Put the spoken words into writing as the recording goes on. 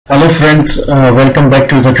Hello friends, welcome back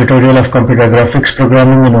to the tutorial of computer graphics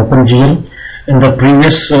programming in OpenGL. In the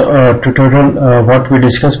previous tutorial, what we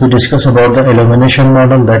discussed about the illumination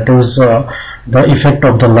model, that is the effect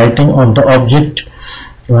of the lighting on the object.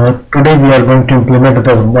 Today we are going to implement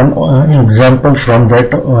the one example from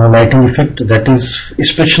that lighting effect, that is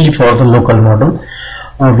especially for the local model.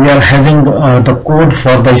 We are having the code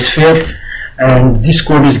for the sphere, and this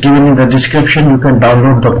code is given in the description. You can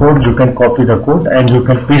download the code, you can copy the code, and you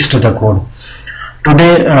can paste the code.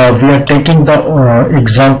 Today we are taking the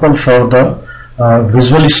example for the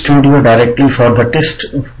Visual Studio directly for the test,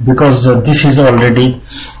 because this is already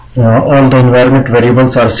all the environment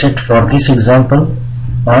variables are set for this example.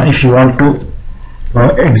 If you want to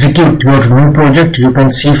execute your new project, you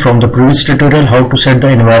can see from the previous tutorial how to set the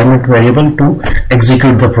environment variable to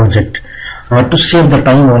execute the project. To save the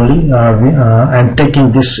time only, I am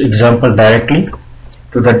taking this example directly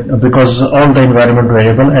to that, because all the environment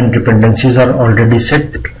variable and dependencies are already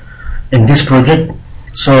set in this project.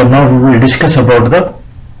 So now we will discuss about the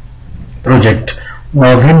project.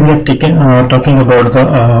 When we are talking about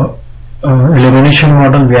the illumination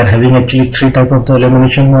model, we are having actually three types of the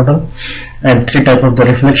illumination model and three types of the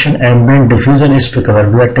reflection, ambient, diffuse, and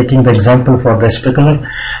specular. We are taking the example for the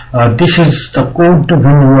specular. This is the code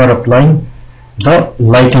when you are applying the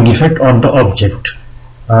lighting effect on the object.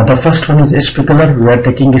 The first one is specular. We are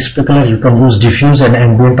taking specular. You can use diffuse and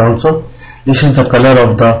ambient also. This is the color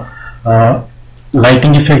of the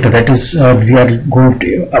lighting effect, that is we are going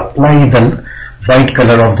to apply the white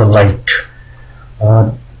color of the light,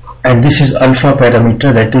 and this is alpha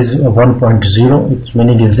parameter, that is 1.0. its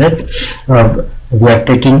meaning is that we are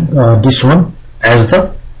taking this one as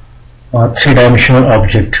the three-dimensional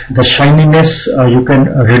object. The shininess, you can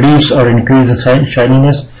reduce or increase the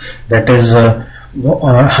shininess, that is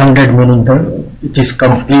 100 meaning it is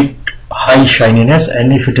complete high shininess,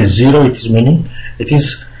 and if it is 0, it is meaning it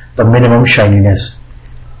is the minimum shininess.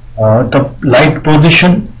 The light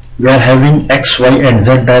position, we are having X, Y, and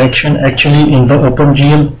Z direction. Actually in the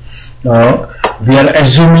OpenGL we are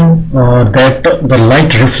assuming that the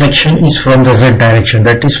light reflection is from the Z direction,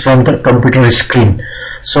 that is from the computer screen.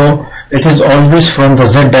 So it is always from the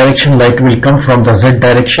Z direction, light will come from the Z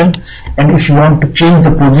direction. And if you want to change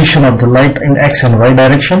the position of the light in X and Y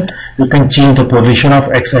direction, you can change the position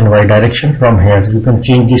of X and Y direction from here. You can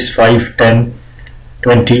change this 5, 10,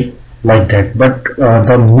 20 like that, but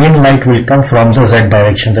the main light will come from the Z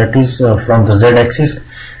direction, that is from the Z axis.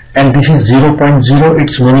 And this is 0.0.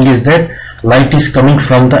 its meaning is that light is coming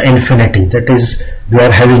from the infinity, that is we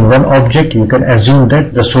are having one object. You can assume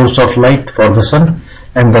that the source of light for the sun,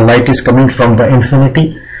 and the light is coming from the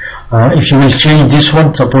infinity. If you will change this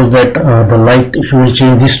one, suppose that the light, if you will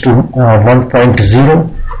change this to 1.0,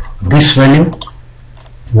 this value,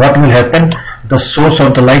 what will happen? The source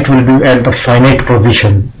of the light will be at the finite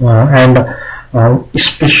position, and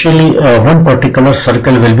especially one particular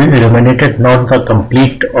circle will be illuminated, not the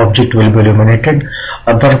complete object will be illuminated.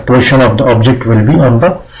 Other portion of the object will be on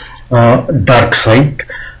the dark side.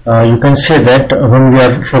 You can say that when we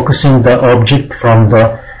are focusing the object from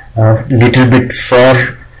the little bit far,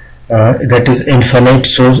 that is infinite,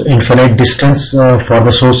 so infinite distance for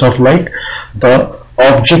the source of light, the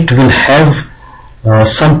object will have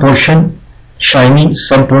some portion shiny,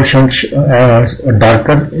 some portion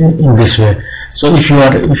darker in this way. So if you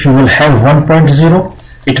will have 1.0,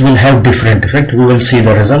 it will have different effect. We will see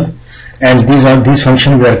the result. And these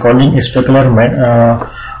functions we are calling specular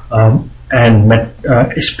and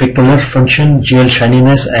specular function, GL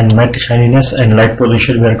shininess and matte shininess, and light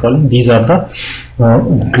position we are calling. These are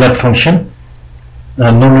the glut function.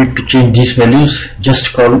 No need to change these values,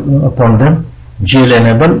 just call upon them. GL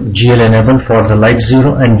enable for the light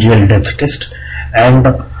 0 and GL depth test. And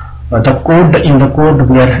the code, in the code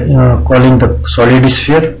we are calling the solid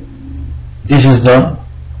sphere. This is the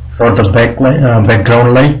for the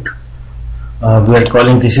background light. We are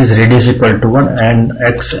calling this is radius equal to 1, and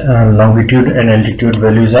X longitude and altitude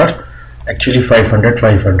values are actually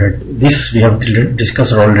 500. This we have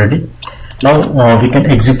discussed already. Now we can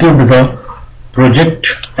execute the project,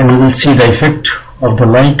 and we will see the effect of the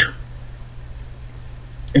light.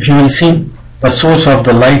 If you will see the source of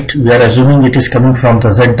the light, we are assuming it is coming from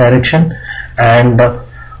the Z direction, and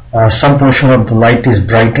some portion of the light is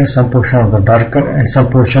brighter, some portion of the darker, and some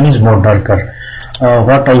portion is more darker.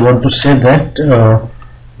 What I want to say that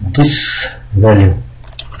this value,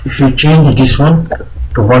 if you change this one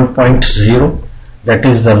to 1.0, that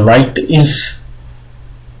is the light is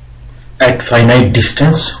at finite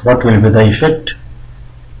distance, what will be the effect?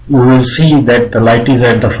 You will see that the light is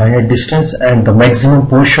at the finite distance, and the maximum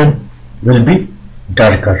portion will be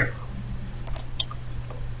darker.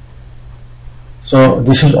 So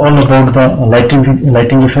this is all about the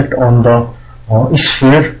lighting effect on the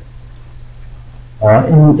sphere.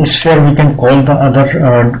 In sphere we can call the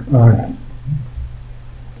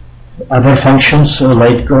other functions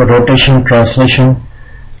like rotation, translation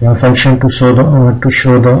function to show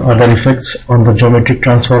the other effects on the geometric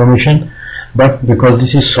transformation. But because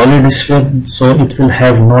this is solid sphere, so it will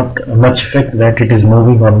have not much effect that it is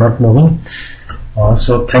moving or not moving.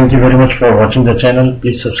 So thank you very much for watching the channel.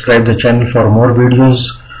 Please subscribe the channel for more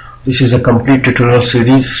videos. This is a complete tutorial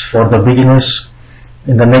series for the beginners.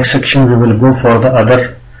 In the next section we will go for the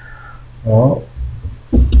other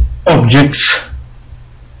objects,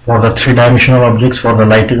 for the three-dimensional objects, for the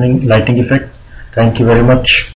lighting effect. Thank you very much.